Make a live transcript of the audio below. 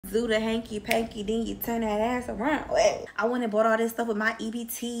do the hanky-panky, then you turn that ass around. I went and bought all this stuff with my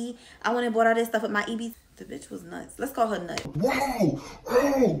EBT. I went and bought all this stuff with my EBT. The bitch was nuts. Let's call her nuts. Whoa!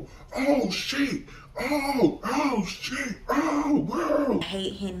 Oh, shit! Oh, shit! Oh, wow! I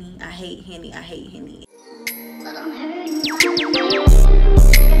hate Henny. I hate Henny. I hate Henny. But I'm hurting my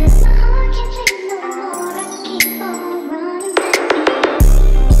heart can't take no more. I keep on running back.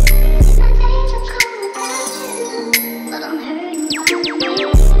 My days are cold without you. But I'm hurting my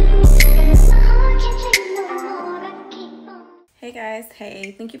heart can't take no more. I keep on. Hey guys,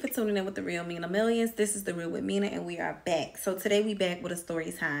 hey, thank you for tuning in with The Real Mina Millions. This is The Real with Mina and we are back. So today we back with a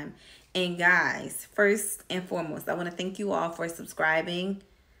story time. And guys, first and foremost, I want to thank you all for subscribing.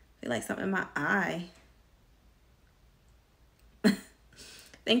 I feel like something in my eye.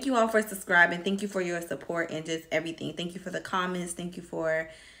 Thank you all for subscribing. Thank you for your support and just everything. Thank you for the comments. Thank you for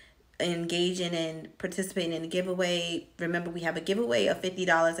engaging and participating in the giveaway. Remember, we have a giveaway of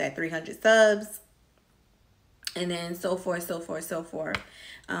 $50 at 300 subs. And then so forth, so forth, so forth.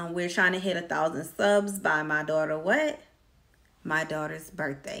 We're trying to hit 1,000 subs by my daughter, what? My daughter's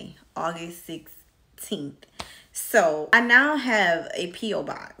birthday, August 16th. So I now have a P.O.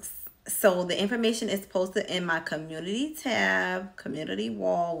 box. So the information is posted in my community tab, community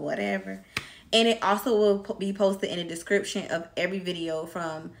wall, whatever. And it also will be posted in the description of every video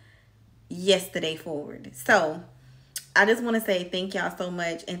from yesterday forward. So I just want to say thank y'all so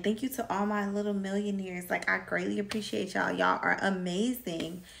much. And thank you to all my little millionaires. Like, I greatly appreciate y'all. Y'all are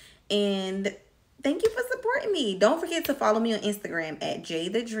amazing. And thank you for supporting me. Don't forget to follow me on Instagram at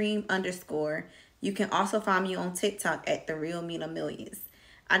jthedream_. You can also find me on TikTok at The Real Mina Millions.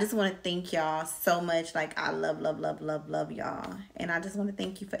 I just want to thank y'all so much. Like, I love y'all. And I just want to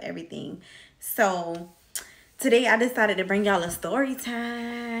thank you for everything. So today I decided to bring y'all a story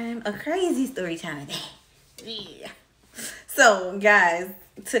time. A crazy story time. Yeah. So guys,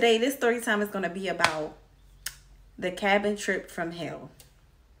 today this story time is going to be about the cabin trip from hell.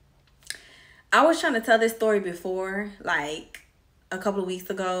 I was trying to tell this story before, like a couple of weeks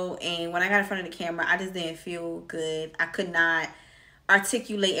ago. And when I got in front of the camera, I just didn't feel good. I could not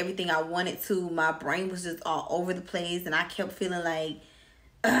articulate everything I wanted to. My brain was just all over the place. And I kept feeling like,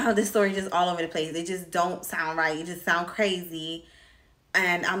 this story just all over the place. It just don't sound right. It just sound crazy.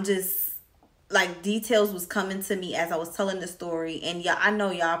 And I'm just, like, details was coming to me as I was telling the story. And yeah, I know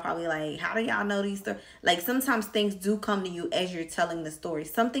y'all probably like, how do y'all know these stories? Like, sometimes things do come to you as you're telling the story.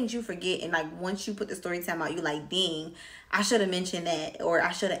 Some things you forget, and like once you put the story time out, you're like, dang, I should have mentioned that, or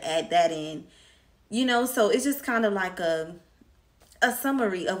I should have added that in. You know, so it's just kind of like a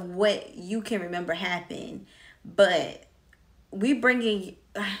summary of what you can remember happened. But we bringing,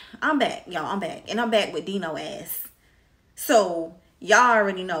 I'm back, y'all. I'm back, and I'm back with Dino ass. So y'all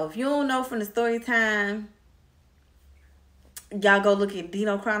already know. If you don't know from the story time, y'all go look at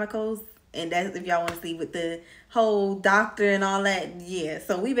Dino Chronicles. And that's if y'all want to see with the whole doctor and all that. Yeah,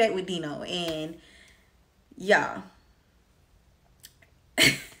 so we back with Dino. And y'all,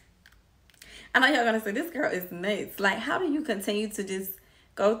 I know y'all gonna say, this girl is nuts. Like, how do you continue to just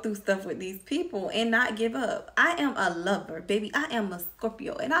go through stuff with these people and not give up? I am a lover, baby. I am a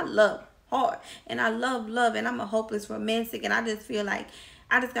Scorpio. And I love hard, and I love love, and I'm a hopeless romantic, and I just feel like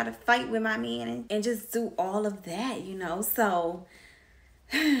I just gotta fight with my man and just do all of that, you know. So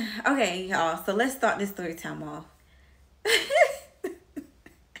okay, y'all, so let's start this story time off.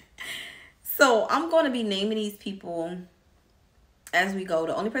 So I'm going to be naming these people as we go.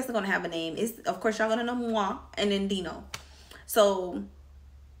 The only person gonna have a name is, of course, y'all gonna know moi and then Dino. So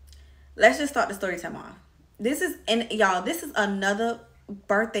let's just start the story time off. This is, and y'all, this is another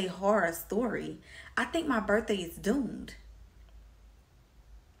birthday horror story. I think my birthday is doomed.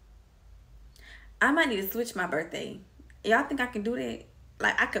 I might need to switch my birthday. Y'all think I can do that?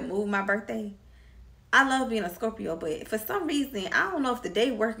 Like, I could move my birthday? I love being a Scorpio, but for some reason, I don't know if the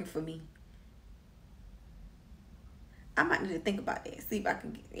day working for me. I might need to think about that. See if I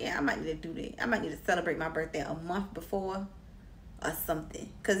can, yeah, I might need to do that. I might need to celebrate my birthday a month before or something.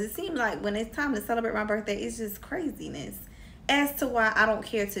 Because it seems like when it's time to celebrate my birthday, it's just craziness. As to why I don't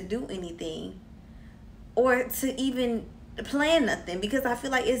care to do anything or to even plan nothing, because I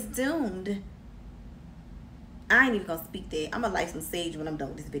feel like it's doomed. I ain't even gonna speak that. I'm gonna light some sage when I'm done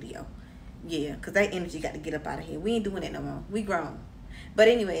with this video. Yeah, because that energy got to get up out of here. We ain't doing it no more. We grown. But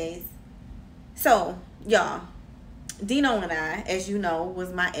anyways, so y'all, Dino and I, as you know,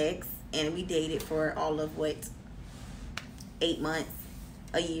 was my ex, and we dated for all of what, 8 months,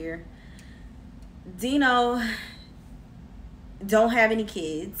 a year. Dino don't have any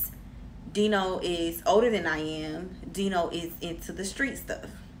kids. Dino is older than I am. Dino is into the street stuff.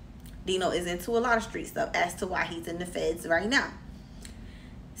 Dino is into a lot of street stuff as to why he's in the feds right now.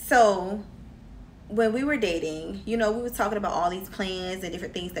 So when we were dating, you know, we were talking about all these plans and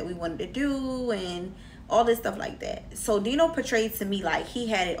different things that we wanted to do and all this stuff like that. So Dino portrayed to me like he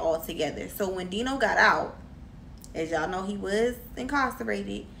had it all together. So when Dino got out, as y'all know, he was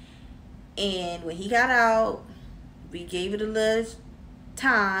incarcerated. And when he got out, we gave it a little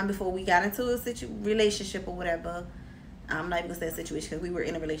time before we got into a relationship or whatever. I'm not even gonna say a situation because we were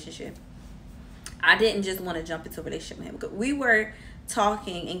in a relationship. I didn't just want to jump into a relationship with him because we were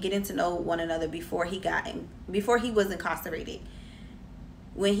talking and getting to know one another before he was incarcerated.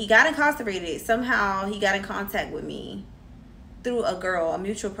 When he got incarcerated, somehow he got in contact with me through a girl, a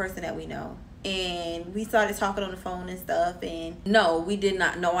mutual person that we know. And we started talking on the phone and stuff. And no, we did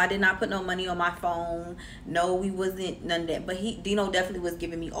not. No, I did not put no money on my phone. No, we wasn't none of that. But Dino definitely was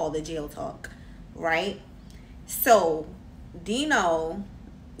giving me all the jail talk, right? So Dino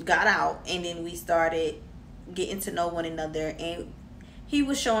got out, and then we started getting to know one another, and he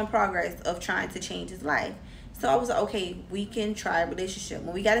was showing progress of trying to change his life. So I was like, okay, we can try a relationship.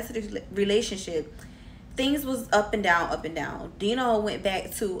 When we got into the relationship, things was up and down, up and down. Dino went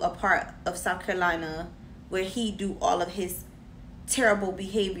back to a part of South Carolina where he do all of his terrible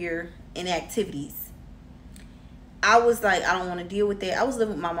behavior and activities. I was like, I don't want to deal with that. I was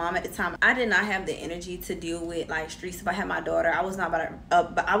living with my mom at the time. I did not have the energy to deal with like streets. If I had my daughter, I was not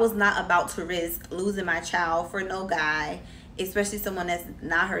about to risk losing my child for no guy, especially someone that's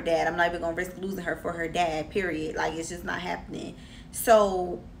not her dad. I'm not even gonna risk losing her for her dad, period. Like, it's just not happening.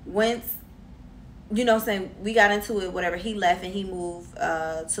 So once, you know what I'm saying, we got into it, whatever, he left and he moved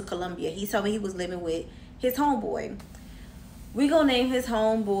to Columbia. He told me he was living with his homeboy. We gonna name his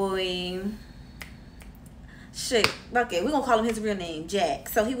homeboy, shit, okay, we're gonna call him his real name, Jack.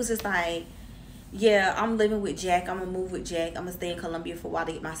 So he was just like, yeah, I'm living with Jack, I'm gonna move with Jack, I'm gonna stay in Columbia for a while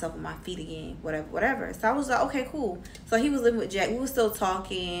to get myself on my feet again, whatever. So I was like, okay, cool. So he was living with Jack. We were still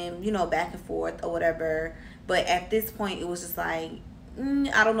talking, you know, back and forth or whatever. But at this point, it was just like,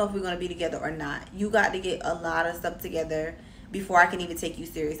 I don't know if we're gonna be together or not. You got to get a lot of stuff together before I can even take you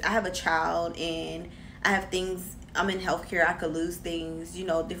serious. I have a child and I have things, I'm in healthcare, I could lose things, you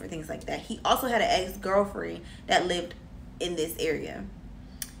know, different things like that. He also had an ex-girlfriend that lived in this area,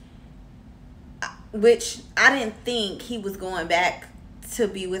 which I didn't think he was going back to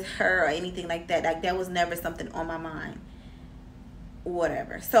be with her or anything like that. Like, that was never something on my mind,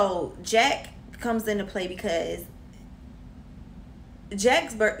 whatever. So Jack comes into play because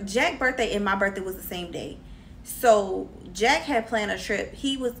Jack's birthday and my birthday was the same day. So Jack had planned a trip.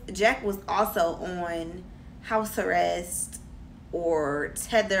 Jack was also on house arrest or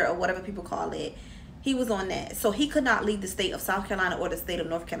tether or whatever people call it. He was on that. So he could not leave the state of South Carolina or the state of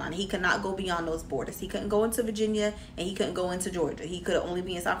North Carolina. He could not go beyond those borders. He couldn't go into Virginia and he couldn't go into Georgia. He could only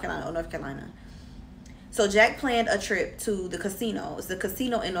be in South Carolina or North Carolina. So Jack planned a trip to the casino. It's the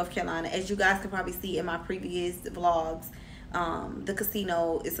casino in North Carolina. As you guys can probably see in my previous vlogs, the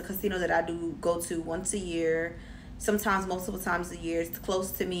casino is a casino that I do go to once a year, sometimes multiple times a year. It's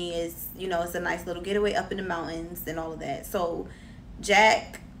close to me. It's, you know, it's a nice little getaway up in the mountains and all of that. So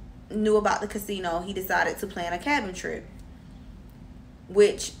Jack knew about the casino. He decided to plan a cabin trip,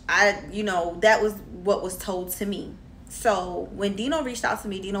 which you know, that was what was told to me. So when Dino reached out to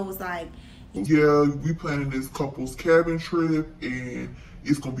me, Dino was like, yeah, we planning this couple's cabin trip, and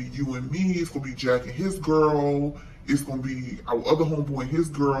it's gonna be you and me, it's gonna be Jack and his girl, it's gonna be our other homeboy and his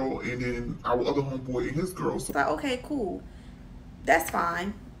girl, and then our other homeboy and his girl. So like, okay, cool, that's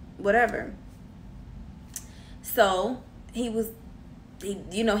fine, whatever. So he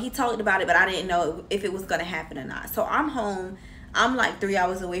you know, he talked about it, but I didn't know if it was gonna happen or not. So I'm home. I'm like 3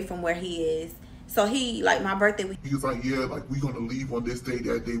 hours away from where he is. So he, like, my birthday, he was like, yeah, like, we gonna leave on this day,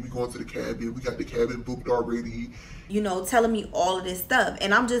 that day, we going to the cabin, we got the cabin booked already. You know, telling me all of this stuff,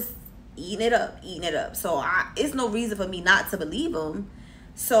 and I'm just eating it up. So it's no reason for me not to believe him.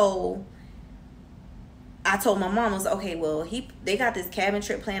 So I told my mom, I was like, okay, well, they got this cabin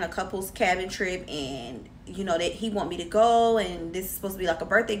trip planned, a couple's cabin trip, and you know that he want me to go, and this is supposed to be like a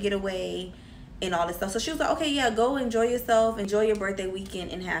birthday getaway and all this stuff. So she was like, okay, yeah, go enjoy yourself, enjoy your birthday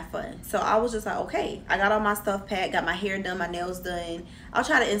weekend and have fun. So I was just like, okay. I got all my stuff packed, got my hair done, my nails done. I'll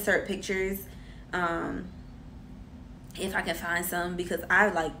try to insert pictures if I can find some, because I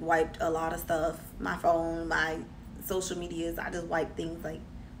like wiped a lot of stuff, my phone, my social medias. I just wiped things, like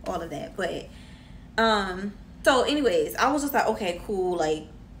all of that. But so anyways, I was just like, okay, cool, like,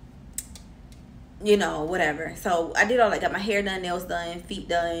 you know, whatever. So I did all that, got my hair done, nails done, feet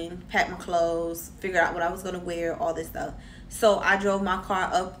done, packed my clothes, figured out what I was gonna wear, all this stuff. So I drove my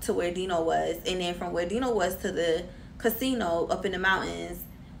car up to where Dino was, and then from where Dino was to the casino up in the mountains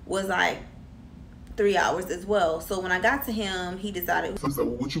was like 3 hours as well. So when I got to him, he decided. So I said,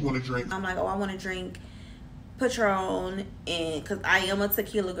 well, what you want to drink? I'm like, oh, I want to drink Patron, and because I am a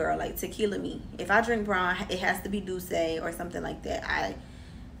tequila girl, like tequila me. If I drink brown, it has to be Douce or something like that. I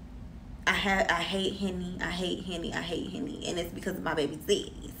hate Henny. I hate Henny. I hate Henny, and it's because of my baby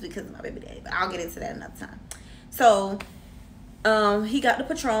daddy. It's because of my baby daddy. But I'll get into that another time. So, he got the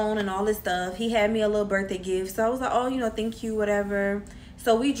Patron and all this stuff. He had me a little birthday gift, so I was like, oh, you know, thank you, whatever.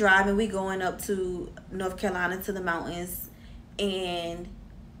 So we driving, we going up to North Carolina to the mountains, and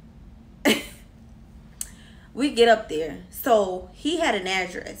we get up there. So he had an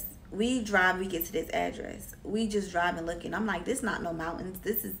address. We drive, we get to this address. We just driving looking. I'm like, this not no mountains.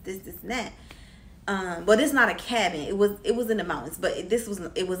 This is this and that. But it's not a cabin. It was in the mountains, but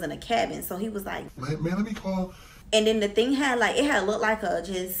it wasn't a cabin. So he was like, man, let me call. And then the thing had like, it had looked like a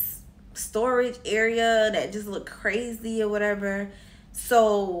just storage area that just looked crazy or whatever.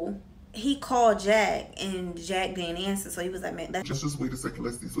 So he called Jack, and Jack didn't answer. So he was like, man, just wait a second,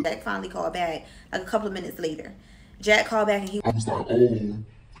 let's see. So Jack finally called back like a couple of minutes later. Jack called back, and I was like,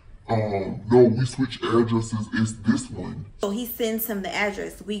 oh, no, we switched addresses, it's this one. So he sends him the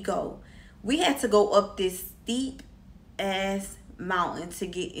address. We go. We had to go up this steep ass mountain to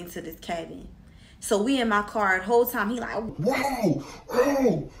get into this cabin. So we in my car the whole time. He like, whoa,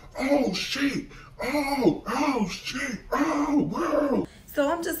 oh shit, oh shit, oh whoa. So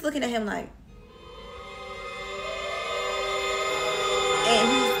I'm just looking at him like, and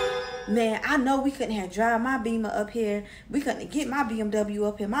he's, man, I know we couldn't have drive my Beamer up here. We couldn't get my BMW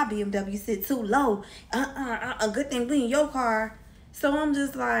up here. My BMW sit too low. Good thing we in your car. So I'm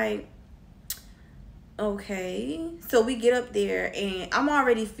just like, okay. So we get up there, and I'm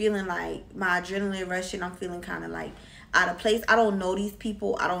already feeling like my adrenaline rushing. I'm feeling kind of like out of place. I don't know these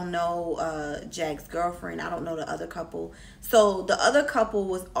people. I don't know Jack's girlfriend. I don't know the other couple. So the other couple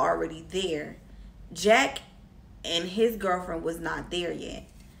was already there. Jack and his girlfriend was not there yet.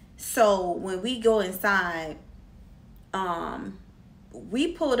 So when we go inside,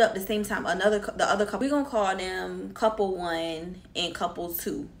 we pulled up the same time. The other couple, we're gonna call them couple 1 and couple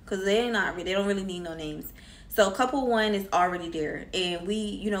 2, because they don't really need no names. So couple 1 is already there, and we,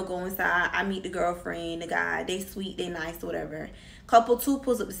 you know, go inside. I meet the girlfriend, the guy. They sweet, they nice, whatever. Couple 2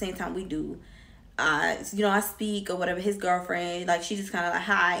 pulls up the same time we do. You know, I speak or whatever. His girlfriend, like, she just kind of like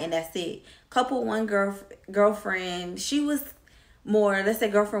hi, and that's it. Couple 1 girlfriend, she was more, let's say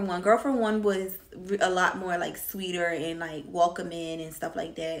girlfriend 1. Girlfriend 1 was a lot more like sweeter and like welcoming and stuff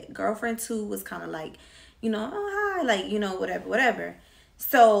like that. Girlfriend 2 was kind of like, you know, oh hi, like, you know, whatever.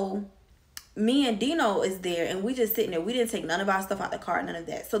 So me and Dino is there, and we just sitting there. We didn't take none of our stuff out the car, none of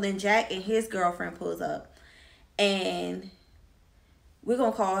that. So then Jack and his girlfriend pulls up, and we're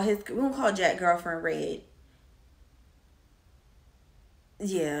gonna call Jack girlfriend Red.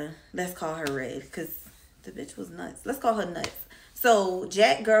 Yeah, let's call her Red, because the bitch was nuts. Let's call her Nuts. So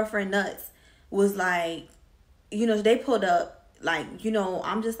Jack girlfriend Nuts was like, you know, they pulled up, like, you know,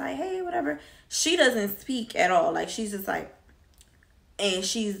 I'm just like, hey, whatever. She doesn't speak at all. Like, she's just like, and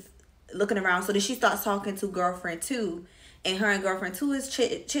she's looking around. So then she starts talking to girlfriend 2, and her and girlfriend 2 is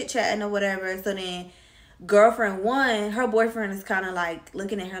chit-chatting or whatever. So then girlfriend 1, her boyfriend is kind of like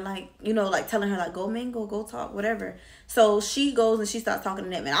looking at her like, you know, like telling her like, go mingle, go talk, whatever. So she goes and she starts talking to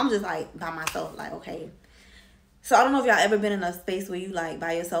them, and I'm just like by myself, like, okay. So I don't know if y'all ever been in a space where you like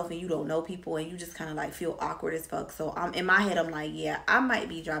by yourself and you don't know people, and you just kind of like feel awkward as fuck. So I'm in my head, I'm like, yeah, I might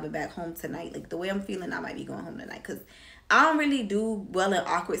be driving back home tonight. Like, the way I'm feeling, I might be going home tonight, because I don't really do well in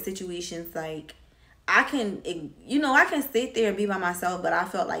awkward situations. Like, I can, you know, I can sit there and be by myself, but I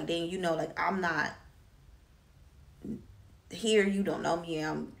felt like, dang, you know, like, I'm not here, you don't know me,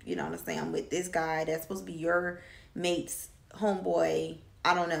 I'm, you know what I'm saying, I'm with this guy that's supposed to be your mate's homeboy,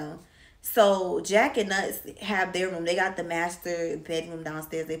 I don't know. So Jack and Nuts have their room. They got the master bedroom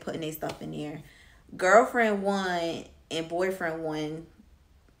downstairs. They putting their stuff in there. Girlfriend 1 and boyfriend 1,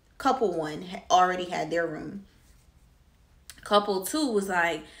 couple 1 already had their room. Couple 2 was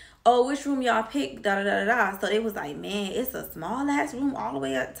like, oh, which room y'all pick? Da da da da. So they was like, man, it's a small ass room all the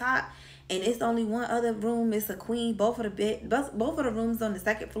way up top, and it's only one other room. It's a queen. Both of the rooms on the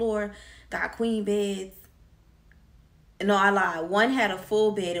second floor got queen beds. No, I lied. One had a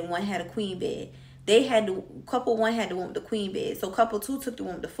full bed and one had a queen bed. Couple 1 had the one with the queen bed. So couple 2 took the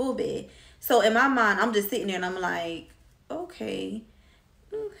one with the full bed. So in my mind, I'm just sitting there and I'm like, okay.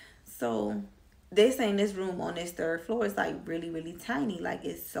 So they saying this room on this 3rd floor is like really, really tiny. Like,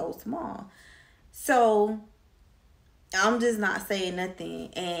 it's so small. So I'm just not saying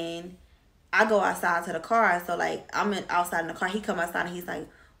nothing. And I go outside to the car. So like, outside in the car. He come outside and he's like,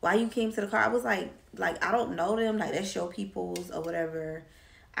 why you came to the car? I was like, I don't know them. Like, that's your people's or whatever.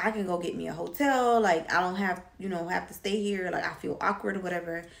 I can go get me a hotel. Like, I don't have, have to stay here. Like, I feel awkward or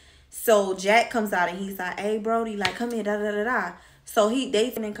whatever. So Jack comes out and he's like, hey, Brody, like, come here, da da da da. So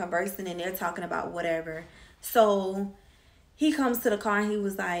they've been conversing and they're talking about whatever. So he comes to the car and he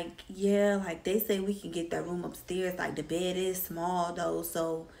was like, yeah, like, they say we can get that room upstairs. Like, the bed is small though,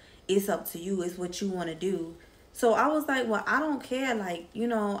 so it's up to you. It's what you want to do. So I was like, well, I don't care. Like,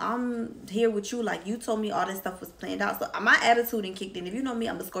 I'm here with you. Like, you told me all this stuff was planned out. So my attitude and kicked in. If you know me,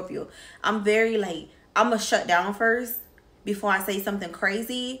 I'm a Scorpio. I'm very, like, I'm going to shut down first before I say something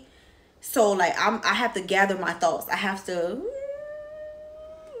crazy. So, like, I have to gather my thoughts. I have to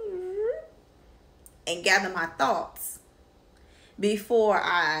and gather my thoughts before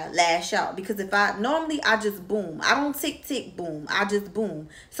I lash out. Because if normally I just boom. I don't tick tick boom. I just boom.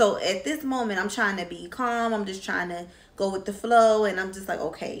 So at this moment, I'm trying to be calm. I'm just trying to go with the flow. And I'm just like,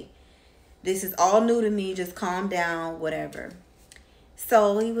 okay, this is all new to me. Just calm down, whatever.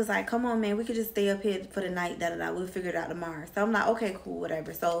 So he was like, come on, man. We could just stay up here for the night. Da, da, da. We'll figure it out tomorrow. So I'm like, okay, cool,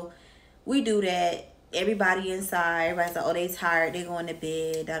 whatever. So we do that. Everybody inside. Everybody's like, oh, they tired. They going to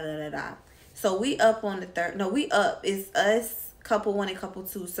bed. Da, da, da, da. So we up on the third. No, we up. It's us. Couple 1 and couple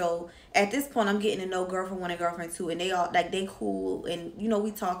 2. So at this point I'm getting to know girlfriend 1 and girlfriend 2, and they all like, they cool, and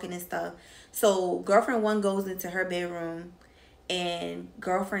we talking and stuff. So girlfriend 1 goes into her bedroom and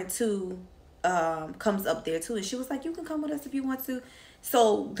girlfriend 2 comes up there too, and she was like, you can come with us if you want to.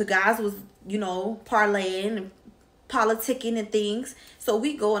 So the guys was parlaying and politicking and things. So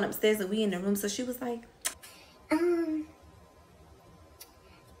we going upstairs and we in the room. So she was like, we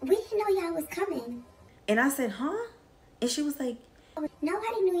didn't know y'all was coming. and I said, huh? And she was like,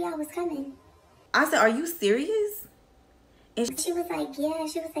 Nobody knew y'all was coming. I said, are you serious? And She was like, yeah.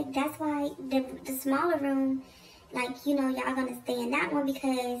 She was like, that's why the smaller room, like, y'all gonna stay in that one,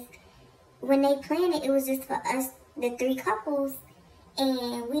 because when they planned it, it was just for us, the 3 couples,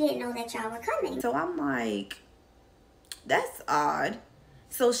 and we didn't know that y'all were coming. so I'm like, that's odd.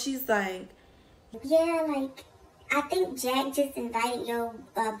 So she's like, Yeah, like, I think Jack just invited your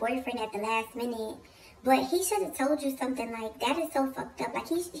boyfriend at the last minute. But he should have told you something. Like, that is so fucked up. Like,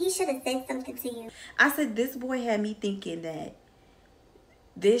 he should have said something to you. I said, this boy had me thinking that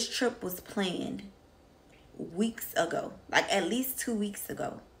this trip was planned weeks ago, like at least 2 weeks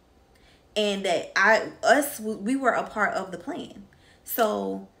ago, and that we were a part of the plan.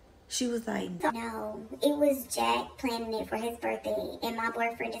 So she was like, No, it was Jack planning it for his birthday, and my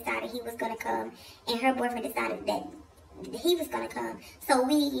boyfriend decided he was gonna come, and her boyfriend decided that he was gonna come. So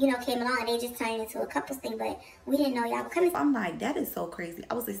we, came along, and they just turned into a couples thing, but we didn't know y'all were coming. I'm like, that is so crazy.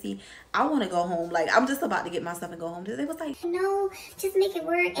 I was like, see, I want to go home. Like, I'm just about to get my stuff and go home. They was like, no, just make it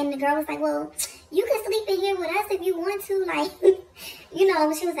work. And the girl was like, well, you can sleep in here with us if you want to. Like,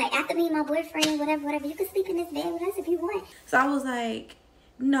 she was like, after me and my boyfriend, whatever, you can sleep in this bed with us if you want. So I was like,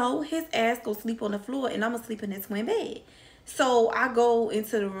 no, his ass go sleep on the floor, and I'm gonna sleep in his twin bed. So I go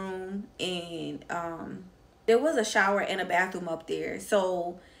into the room, and there was a shower and a bathroom up there.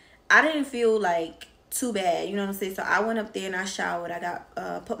 So I didn't feel like too bad, you know what I'm saying? So I went up there and I showered. I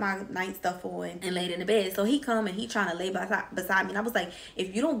got put my night stuff on and laid in the bed. So he come and he trying to lay beside me, and I was like,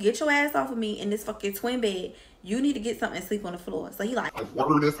 if you don't get your ass off of me in this fucking twin bed, you need to get something and sleep on the floor. So he like,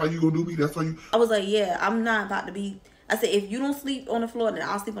 word, that's how you gonna do me? That's how you... I was like, yeah, I'm not about to be... I said, if you don't sleep on the floor, then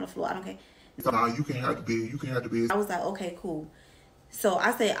I'll sleep on the floor. I don't care. Nah, you can have the bed. You can have the bed. I was like, okay, cool. So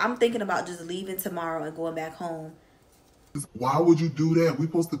I said, I'm thinking about just leaving tomorrow and going back home. Why would you do that? We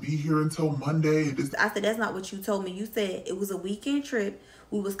supposed to be here until Monday. I said, that's not what you told me. You said it was a weekend trip.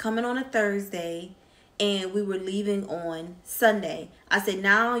 We was coming on a Thursday and we were leaving on Sunday. I said,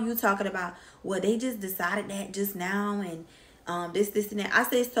 now you talking about, well, they just decided that just now, and this and that. I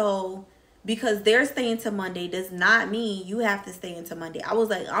said, so because they're staying to Monday does not mean you have to stay until Monday. I was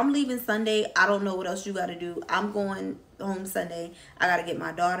like, I'm leaving Sunday. I don't know what else you got to do. I'm going home Sunday. I got to get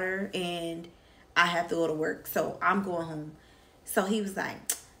my daughter, and I have to go to work. So I'm going home. So he was like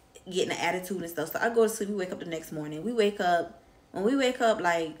getting an attitude and stuff. So I go to sleep. We wake up the next morning. We wake up. When we wake up,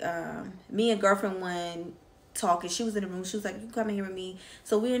 like me and girlfriend 1 talking. She was in the room. She was like, you come in here with me.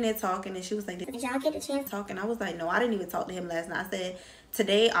 So we in there talking, and she was like, did y'all get a chance talking? I was like, no, I didn't even talk to him last night. I said,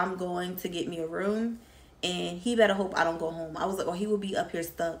 today I'm going to get me a room, and he better hope I don't go home. I was like, oh, he will be up here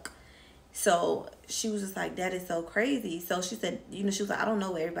stuck. So she was just like, that is so crazy. So she said, she was like, I don't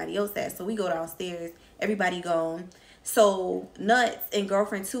know where everybody else at. So we go downstairs, everybody gone. So Nuts and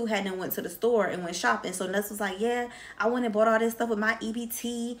girlfriend 2 hadn't went to the store and went shopping. So Nuts was like, yeah, I went and bought all this stuff with my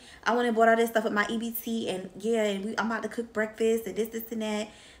EBT. I went and bought all this stuff with my EBT. And yeah, and I'm about to cook breakfast and this and that.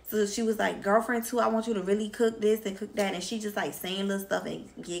 So she was like, girlfriend 2, I want you to really cook this and cook that. And she just like saying little stuff and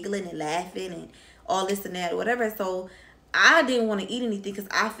giggling and laughing and all this and that or whatever. So I didn't want to eat anything because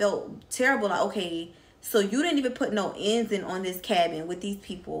I felt terrible. Like, okay, so you didn't even put no ends in on this cabin with these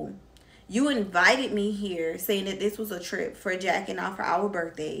people. You invited me here saying that this was a trip for Jack and I for our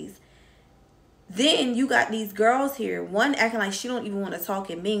birthdays. Then you got these girls here, one acting like she don't even want to talk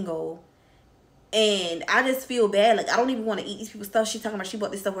and mingle. And I just feel bad. Like, I don't even want to eat these people's stuff. She's talking about she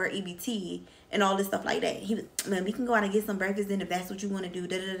bought this stuff for her EBT and all this stuff like that. He was, man, we can go out and get some breakfast then if that's what you want to do.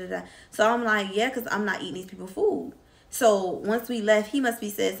 Da, da, da, da. So I'm like, yeah, because I'm not eating these people's food. So once we left, he must be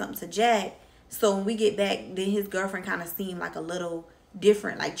said something to Jack. So when we get back, then his girlfriend kind of seemed like a little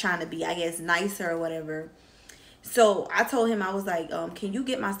different, like trying to be, I guess, nicer or whatever. So I told him, I was like, can you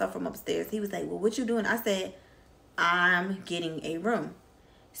get my stuff from upstairs? He was like, well, what you doing? I said, I'm getting a room.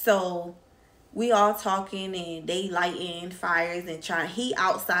 So we all talking and they lighting fires and trying. He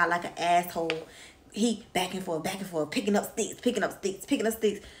outside like an asshole. He back and forth, picking up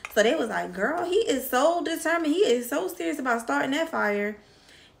sticks. So they was like, girl, he is so determined. He is so serious about starting that fire.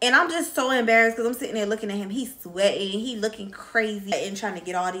 And I'm just so embarrassed because I'm sitting there looking at him. He's sweating. He looking crazy and trying to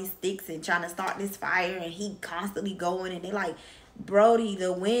get all these sticks and trying to start this fire. And he constantly going. And they like, Brody,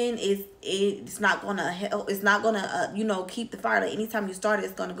 the wind is, it's not going to help. It's not going to, you know, keep the fire. Like, anytime you start it,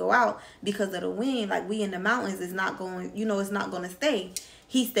 it's going to go out because of the wind. Like, we in the mountains, it's not going, you know, it's not going to stay.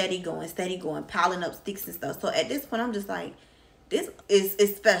 He's steady going, piling up sticks and stuff. So at this point, I'm just like, this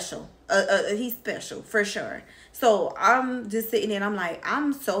is special. He's special for sure. So I'm just sitting there and I'm like,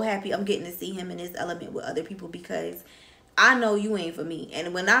 I'm so happy I'm getting to see him in his element with other people because I know you ain't for me.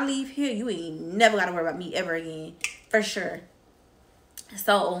 And when I leave here, you ain't never got to worry about me ever again. For sure.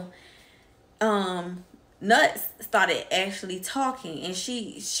 So, Nuts started actually talking. And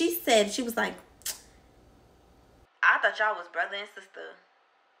she said, she was like, I thought y'all was brother and sister.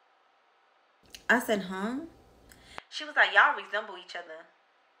 I said, huh? She was like, y'all resemble each other.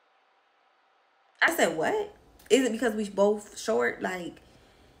 I said, what? Is it because we both short? Like,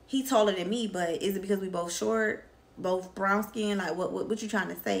 he taller than me, but is it because we both short? Both brown skin? Like, what you trying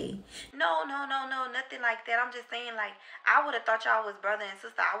to say? No, nothing like that. I'm just saying, like, I would have thought y'all was brother and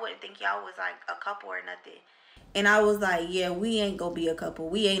sister. I wouldn't think y'all was, like, a couple or nothing. And I was like, yeah, we ain't gonna be a couple.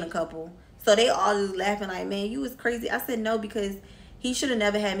 We ain't a couple. So they all just laughing like, man, you was crazy. I said, no, because he should have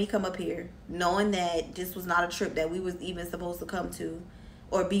never had me come up here knowing that this was not a trip that we was even supposed to come to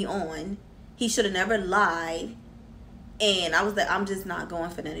or be on. He should have never lied. And I was like, I'm just not going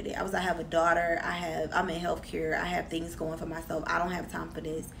for none of that. I was like, I have a daughter. I'm in healthcare. I have things going for myself. I don't have time for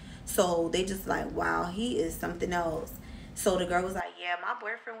this. So they just like, wow, he is something else. So the girl was like, yeah, my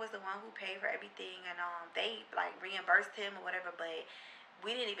boyfriend was the one who paid for everything. And they like reimbursed him or whatever. But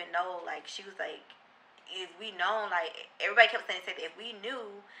we didn't even know. Like, she was like, if we known, like, everybody kept saying that if we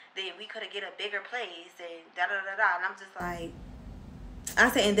knew, then we could have get a bigger place and da-da-da-da. And I'm just like, I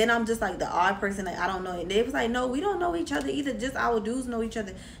said, and then I'm just like the odd person, like, I don't know. And they was like, no, we don't know each other either. Just our dudes know each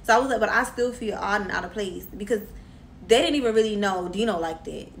other. So I was like, but I still feel odd and out of place because they didn't even really know Dino like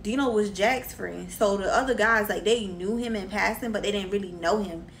that. Dino was Jack's friend. So the other guys, like, they knew him in passing, but they didn't really know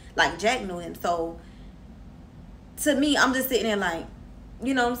him like Jack knew him. So to me, I'm just sitting there like,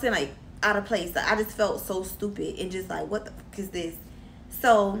 you know what I'm saying, like, out of place. Like, I just felt so stupid and just like, what the fuck is this?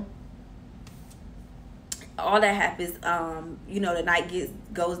 So all that happens, you know, the night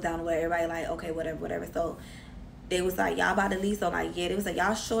goes down where everybody like, okay, whatever. So they was like, y'all about to leave? So like, yeah. They was like,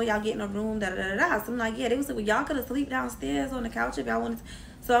 y'all sure y'all getting a room? Da da da da. So I'm like, yeah. They was like, well, y'all could have sleep downstairs on the couch if y'all wanted to.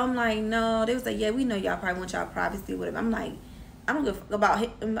 So I'm like, no. They was like, yeah, we know y'all probably want y'all privacy, whatever. I'm like, I don't give a fuck about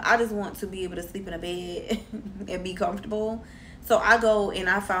him. I just want to be able to sleep in a bed and be comfortable. So I go and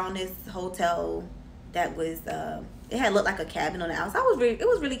I found this hotel that was it had looked like a cabin on the outside. It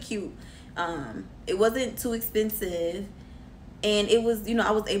was really cute. It wasn't too expensive, and it was, you know,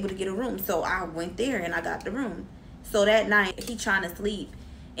 I was able to get a room. So I went there and I got the room. So that night he trying to sleep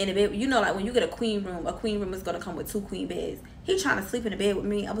in the bed. You know, like when you get a queen room is gonna come with 2 queen beds. He trying to sleep in the bed with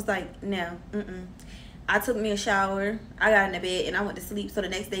me. I was like, no, I took me a shower. I got in the bed and I went to sleep. So the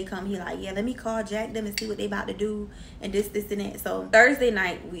next day come, he like, yeah, let me call Jack them and see what they about to do and this and that. So Thursday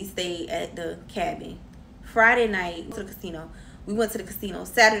night we stayed at the cabin. Friday night to the casino. We went to the casino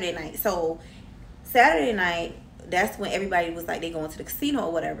Saturday night. So Saturday night, that's when everybody was like, they going to the casino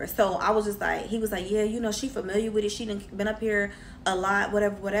or whatever. So I was just like, he was like, yeah, you know, she familiar with it. She done been up here a lot,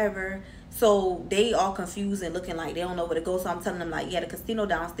 whatever. So they all confused and looking like they don't know where to go. So I'm telling them like, yeah, the casino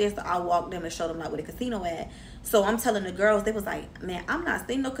downstairs. So I walked them and showed them like where the casino at. So I'm telling the girls, they was like, man, I'm not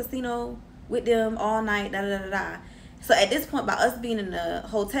staying no casino with them all night, da da da da. So at this point, by us being in the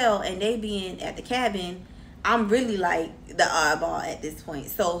hotel and they being at the cabin, I'm really like the oddball at this point.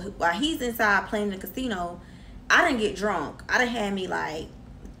 So while he's inside playing the casino, I didn't get drunk. I done had me like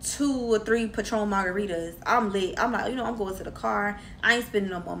 2 or 3 Patron margaritas. I'm lit. I'm like, I'm going to the car. I ain't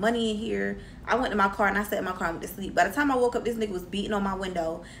spending no more money in here. I went to my car and I sat in my car and went to sleep. By the time I woke up, this nigga was beating on my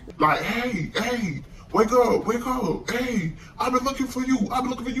window. Like, hey, wake up. Hey, I've been looking for you.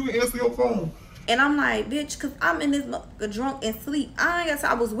 Answer your phone. And I'm like, bitch, because I'm in this drunk and sleep.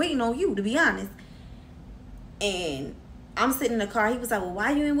 I was waiting on you, to be honest. And I'm sitting in the car. He was like, well,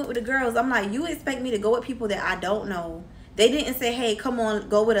 why you ain't went with the girls? I'm like, you expect me to go with people that I don't know? They didn't say, hey, come on,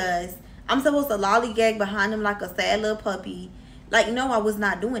 go with us. I'm supposed to lollygag behind them like a sad little puppy. Like, no, I was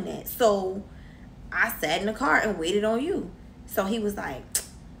not doing that. So I sat in the car and waited on you. So he was like,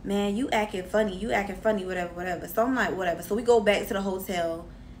 man, you acting funny, whatever. So I'm like, whatever. So we go back to the hotel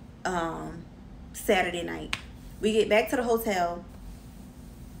Saturday night. We get back to the hotel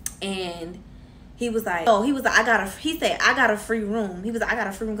and he was like, he said, I got a free room. He was like, I got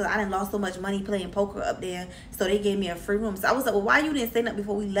a free room because I done lost so much money playing poker up there. So they gave me a free room. So I was like, well, why you didn't say nothing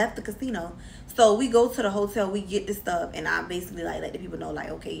before we left the casino? So we go to the hotel, we get this stuff, and I basically like let the people know, like,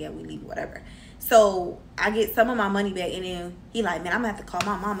 okay, yeah, we leave, whatever. So I get some of my money back, and then he like, man, I'm gonna have to call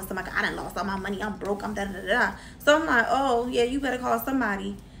my mom or something. I done lost all my money. I'm broke. I'm da-da-da-da. So I'm like, oh, yeah, you better call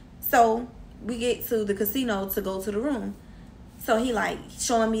somebody. So we get to the casino to go to the room. So he like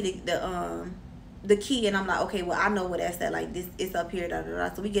showing me the key, and I'm like, okay, well, I know where that's at. Like, this is up here, da da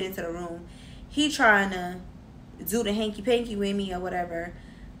da. So we get into the room. He trying to do the hanky panky with me or whatever.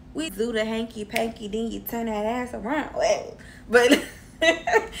 We do the hanky panky, then you turn that ass around. But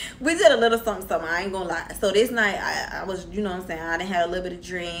we did a little something. I ain't gonna lie. So this night I was, you know what I'm saying, I done had a little bit of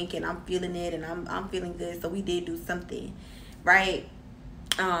drink and I'm feeling it and I'm feeling good. So we did do something, right?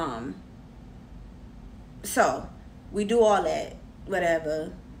 So we do all that,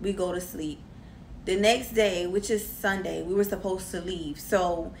 whatever. We go to sleep. The next day, which is Sunday, we were supposed to leave.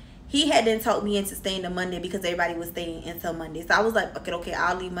 So he had then talked me into staying to Monday because everybody was staying until Monday. So I was like, okay,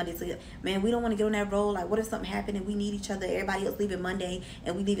 I'll leave Monday. So, man, we don't want to get on that road. Like, what if something happened and we need each other? Everybody else leaving Monday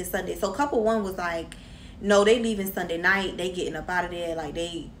and we leaving Sunday. So couple one was like, no, they leaving Sunday night. They getting up out of there. Like,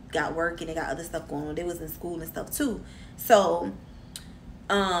 they got work and they got other stuff going on. They was in school and stuff too. So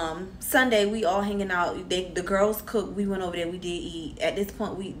Sunday we all hanging out. The girls cooked. We went over there. We did eat. At this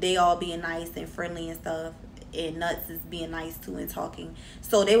point, they all being nice and friendly and stuff. And Nuts is being nice too and talking.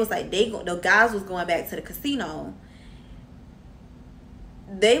 So they was like, the guys was going back to the casino.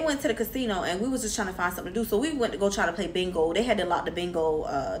 They went to the casino and we was just trying to find something to do. So we went to go try to play bingo. They had to lock the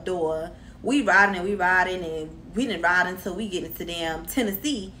bingo door. We riding and we didn't ride until we get into damn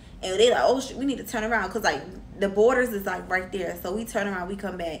Tennessee. And they like, oh shit, we need to turn around because like the borders is like right there. So we turn around, we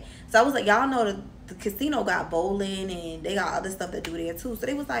come back. So I was like, y'all know the casino got bowling and they got other stuff to do there too. So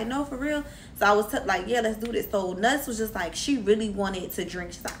they was like, no, for real. So I was like, yeah, let's do this. So Nuts was just like, she really wanted to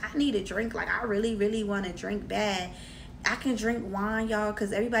drink. She's like, I need a drink. Like, I really, really want to drink bad. I can drink wine, y'all,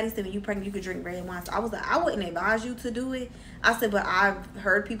 because everybody said when you pregnant, you could drink red wine. So I was like, I wouldn't advise you to do it. I said, but I've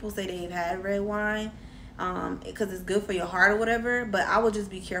heard people say they've had red wine because it's good for your heart or whatever. But I would just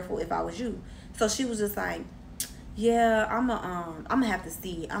be careful if I was you. So she was just like, yeah, I'm gonna have to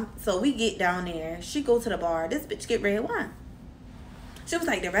see. So we get down there. She go to the bar. This bitch get red wine. She was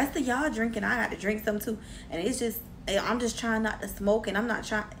like, the rest of y'all drinking, I got to drink some too. And it's just, I'm just trying not to smoke, and I'm not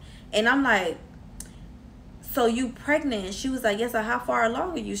trying. And I'm like, so you pregnant? She was like, yes. So how far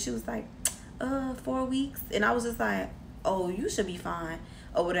along are you? She was like, 4 weeks. And I was just like, oh, you should be fine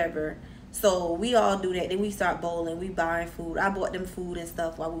or whatever. So we all do that. Then we start bowling. We buying food. I bought them food and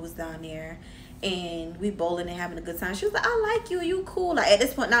stuff while we was down there. And we bowling and having a good time. She was like, I like you. You cool. Like, at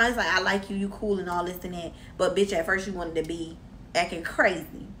this point now, it's like, I like you. You cool and all this and that. But bitch, at first you wanted to be acting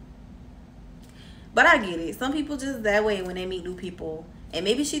crazy. But I get it. Some people just that way when they meet new people. And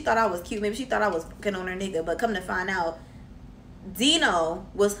maybe she thought I was cute. Maybe she thought I was hooking on her nigga. But come to find out, Dino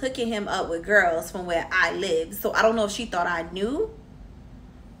was hooking him up with girls from where I live. So I don't know if she thought I knew,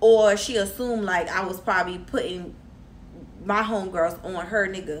 or she assumed like I was probably putting my homegirls on her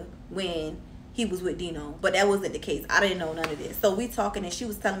nigga when he was with Dino. But that wasn't the case. I didn't know none of this. So we talking and she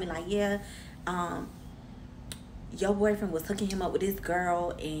was telling me like, yeah, your boyfriend was hooking him up with this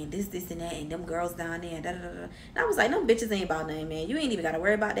girl and this and that, and them girls down there, da da da. And I was like, them bitches ain't about nothing, man. You ain't even gotta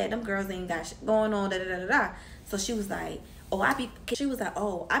worry about that. Them girls ain't got shit going on, da da da da da. So she was like, she was like,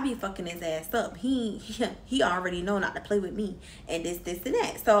 oh, I be fucking his ass up. He already know not to play with me and this and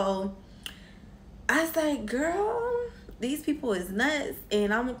that. So I was like, girl, these people is nuts.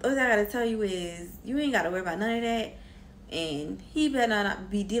 And what I gotta tell you is, you ain't gotta worry about none of that. And he better not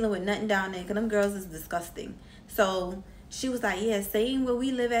be dealing with nothing down there, because them girls is disgusting. So she was like, yeah, same where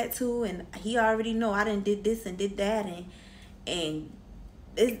we live at too. And he already know I done did this and did that. And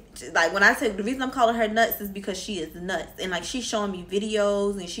it's like when I say the reason I'm calling her nuts is because she is nuts, and like she's showing me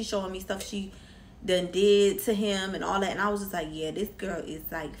videos and she's showing me stuff she done did to him and all that, and I was just like, yeah, this girl is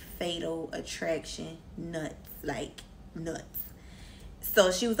like fatal attraction nuts, like nuts.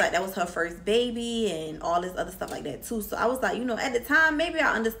 So she was like, that was her first baby and all this other stuff like that too. So I was like, you know, at the time maybe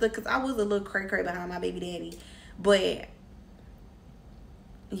I understood because I was a little cray behind my baby daddy, but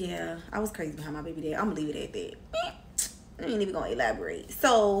yeah, I was crazy behind my baby daddy. I'm gonna leave it at that. I ain't even gonna elaborate.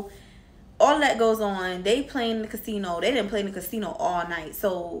 So all that goes on. They playing in the casino. They didn't play in the casino all night.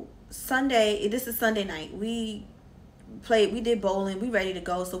 So Sunday, this is Sunday night. We did bowling. We ready to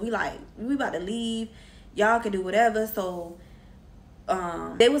go. So we about to leave. Y'all can do whatever. So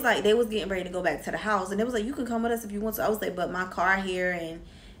they was getting ready to go back to the house, and they was like, you can come with us if you want to. I was like, but my car here and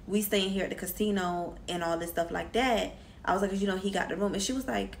we staying here at the casino and all this stuff like that. I was like, 'cause you know he got the room, and she was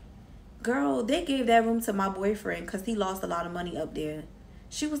like, girl, they gave that room to my boyfriend because he lost a lot of money up there.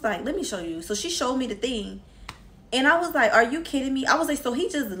 She was like, let me show you. So she showed me the thing. And I was like, are you kidding me? I was like, so he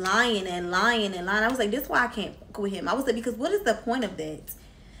just lying and lying and lying. I was like, this is why I can't go with him. I was like, because what is the point of that?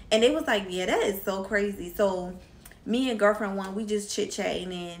 And they was like, yeah, that is so crazy. So me and girlfriend one, we just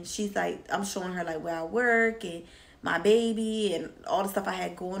chit-chatting, and she's like, I'm showing her like where I work and my baby and all the stuff I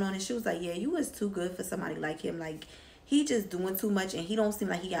had going on. And she was like, yeah, you was too good for somebody like him. Like, he just doing too much, and he don't seem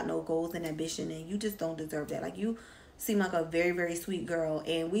like he got no goals and ambition, and you just don't deserve that. Like, you seem like a very, very sweet girl.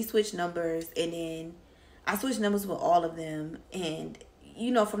 And we switched numbers, and then I switched numbers with all of them. And,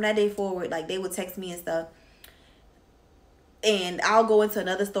 you know, from that day forward, like, they would text me and stuff. And I'll go into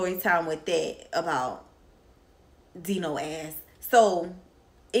another story time with that about Dino ass. So,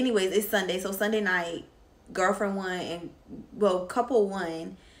 anyways, it's Sunday. So, Sunday night, girlfriend one and, well, couple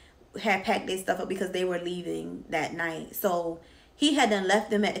one had packed their stuff up because they were leaving that night. So he had done left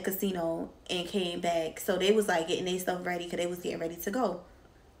them at the casino and came back. So they was like getting their stuff ready because they was getting ready to go.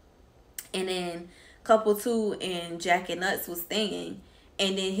 And then couple two and Jack and Nuts was staying.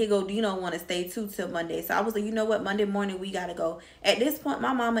 And then he go, Dino want to stay too till Monday. So I was like, you know what? Monday morning we got to go. At this point,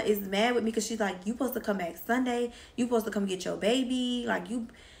 my mama is mad with me because she's like, you supposed to come back Sunday. You supposed to come get your baby. Like,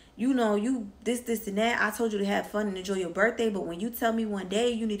 you know, you this and that. I told you to have fun and enjoy your birthday, but when you tell me one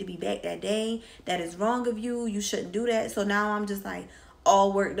day you need to be back that day, that is wrong of you. You shouldn't do that. So now I'm just like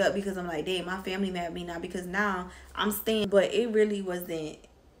all worked up because I'm like, damn, my family mad at me now because now I'm staying. But it really wasn't,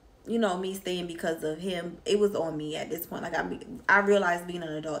 you know, me staying because of him. It was on me at this point. Like, I realized being an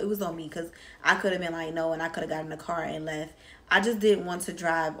adult, it was on me because I could have been like, no, and I could have got in the car and left. I just didn't want to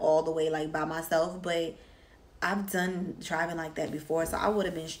drive all the way like by myself, but I've done driving like that before, so I would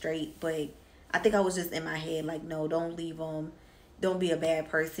have been straight. But I think I was just in my head like, no, don't leave them. Don't be a bad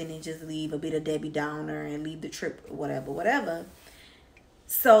person and just leave, or be the Debbie Downer and leave the trip, whatever.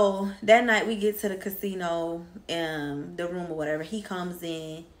 So that night we get to the casino, the room or whatever. He comes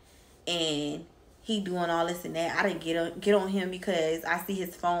in and he doing all this and that. I didn't get on him because I see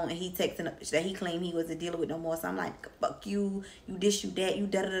his phone and he texting that he claimed he wasn't dealing with no more. So I'm like, fuck you, you this, you that, you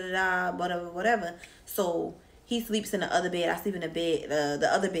da da da da, whatever. So he sleeps in the other bed. I sleep in the bed, the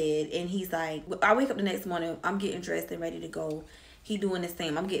other bed. And he's like, I wake up the next morning. I'm getting dressed and ready to go. He doing the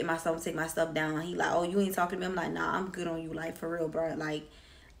same. I'm getting myself, take my stuff down. He like, oh, you ain't talking to me? I'm like, nah, I'm good on you. Like, for real, bro. Like,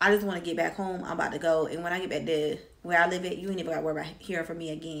 I just want to get back home. I'm about to go. And when I get back to where I live at, you ain't even got to worry about hearing from me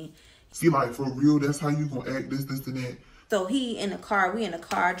again. See, like, for real, that's how you gonna act, this, and that. So he in the car. We in the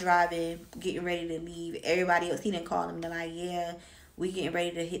car driving, getting ready to leave. Everybody else, he didn't call him. They're like, yeah, we getting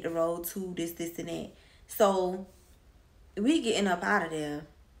ready to hit the road too, this, and that. So we getting up out of there,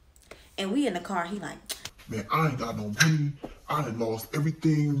 and we in the car. He like, man, I ain't got no money. I done lost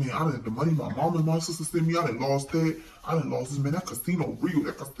everything, man. The money my mom and my sister sent me, I done lost that. I done lost this, man. That casino real.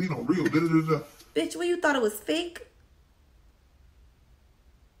 Da, da, da, da. Bitch, well, you thought it was fake?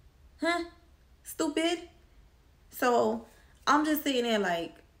 Huh? Stupid. So I'm just sitting there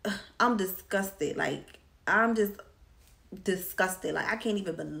like, I'm disgusted. Like, I'm just disgusted. Like, I can't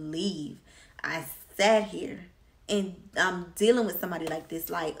even believe I sat here and I'm dealing with somebody like this.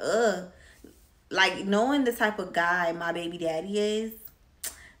 Like, like, knowing the type of guy my baby daddy is,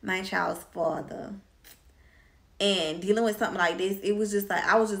 my child's father, and dealing with something like this, it was just like,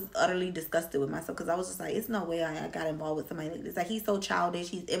 I was just utterly disgusted with myself because I was just like, it's no way I got involved with somebody like this. Like, he's so childish,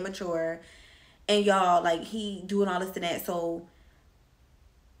 he's immature, and y'all, like, he doing all this and that. So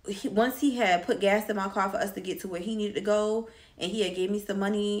once he had put gas in my car for us to get to where he needed to go, and he had gave me some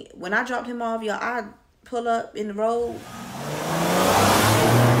money, when I dropped him off, y'all, I pull up in the road.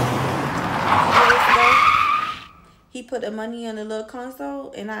 He put the money in the little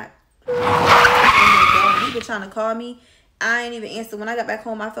console, and he been trying to call me. I ain't even answer. When I got back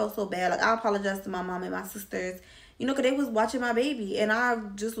home, I felt so bad. Like, I apologized to my mom and my sisters. You know, because they was watching my baby. And I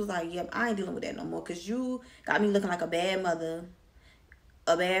just was like, yep, I ain't dealing with that no more. Because you got me looking like a bad mother,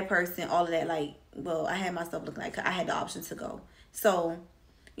 a bad person, all of that. Like, well, I had myself looking like I had the option to go. So,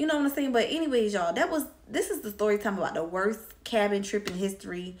 you know what I'm saying? But anyways, y'all, this is the story time about the worst cabin trip in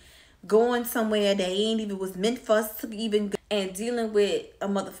history. Going somewhere that ain't even was meant for us to even go, and dealing with a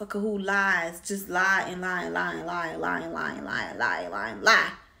motherfucker who lies, just lie and lie and lie and lie and lie and lie and lie and lie and lie and lie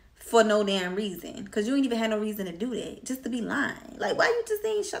for no damn reason. Because you ain't even had no reason to do that. Just to be lying. Like, why you just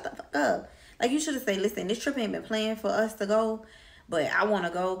saying shut the fuck up? Like, you should have said, listen, this trip ain't been planned for us to go, but I want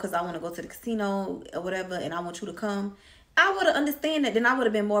to go because I want to go to the casino or whatever, and I want you to come. I would have understand that. Then I would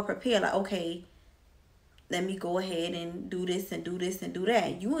have been more prepared. Like, okay, let me go ahead and do this and do this and do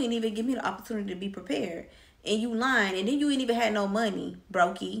that. You ain't even give me the opportunity to be prepared. And you lying. And then you ain't even had no money,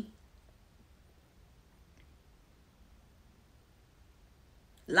 brokey.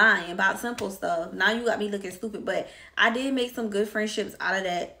 Lying about simple stuff. Now you got me looking stupid. But I did make some good friendships out of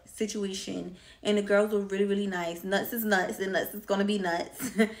that situation. And the girls were really, really nice. Nuts is nuts. And nuts is going to be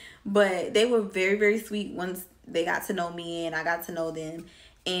nuts. But they were very, very sweet once they got to know me and I got to know them.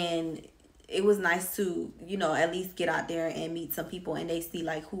 And it was nice to, you know, at least get out there and meet some people and they see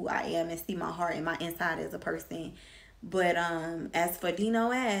like who I am and see my heart and my inside as a person. But as for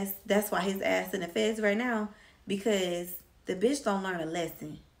Dino ass, that's why his ass in the feds right now, because the bitch don't learn a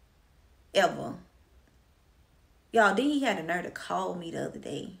lesson ever. Y'all, then he had the nerve to call me the other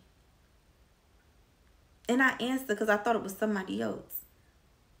day. And I answered because I thought it was somebody else.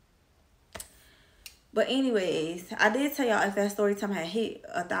 But anyways, I did tell y'all if that story time had hit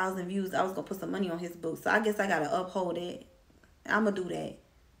 1,000 views, I was going to put some money on his book. So I guess I got to uphold it. I'm going to do that.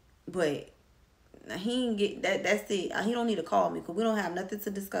 But he ain't get that. That's it. He don't need to call me because we don't have nothing to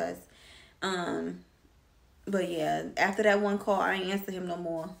discuss. But yeah, after that one call, I ain't answer him no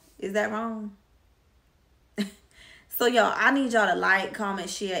more. Is that wrong? So y'all, I need y'all to like, comment,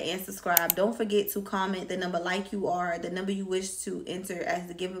 share, and subscribe. Don't forget to comment the number like you are, the number you wish to enter as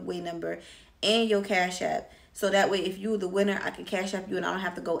the giveaway number, and your Cash App. So that way, if you're the winner, I can Cash App you and I don't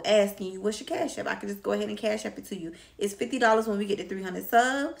have to go asking you what's your Cash App. I can just go ahead and Cash App it to you. It's $50 when we get to 300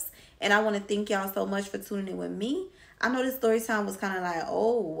 subs. And I want to thank y'all so much for tuning in with me. I know this story time was kind of like,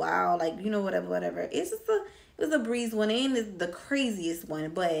 oh, wow. Like, you know, whatever. It's just it was a breeze one. It ain't the craziest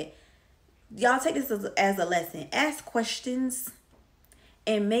one, but y'all take this as a lesson. Ask questions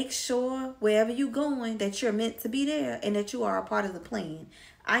and make sure wherever you're going that you're meant to be there and that you are a part of the plan.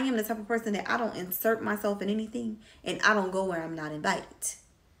 I am the type of person that I don't insert myself in anything and I don't go where I'm not invited.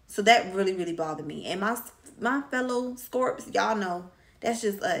 So that really, really bothered me. And my fellow Scorps, y'all know that's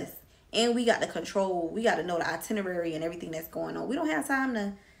just us. And we got the control. We got to know the itinerary and everything that's going on. We don't have time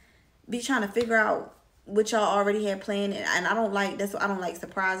to be trying to figure out what y'all already had planned. And I don't like, that's what I don't like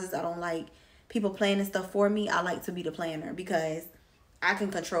surprises. I don't like people planning stuff for me. I like to be the planner because I can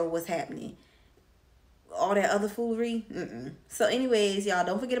control what's happening. All that other foolery, So anyways, y'all,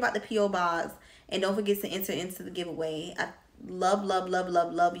 don't forget about the P.O. Box. And don't forget to enter into the giveaway. I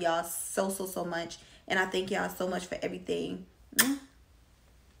love y'all so much. And I thank y'all so much for everything.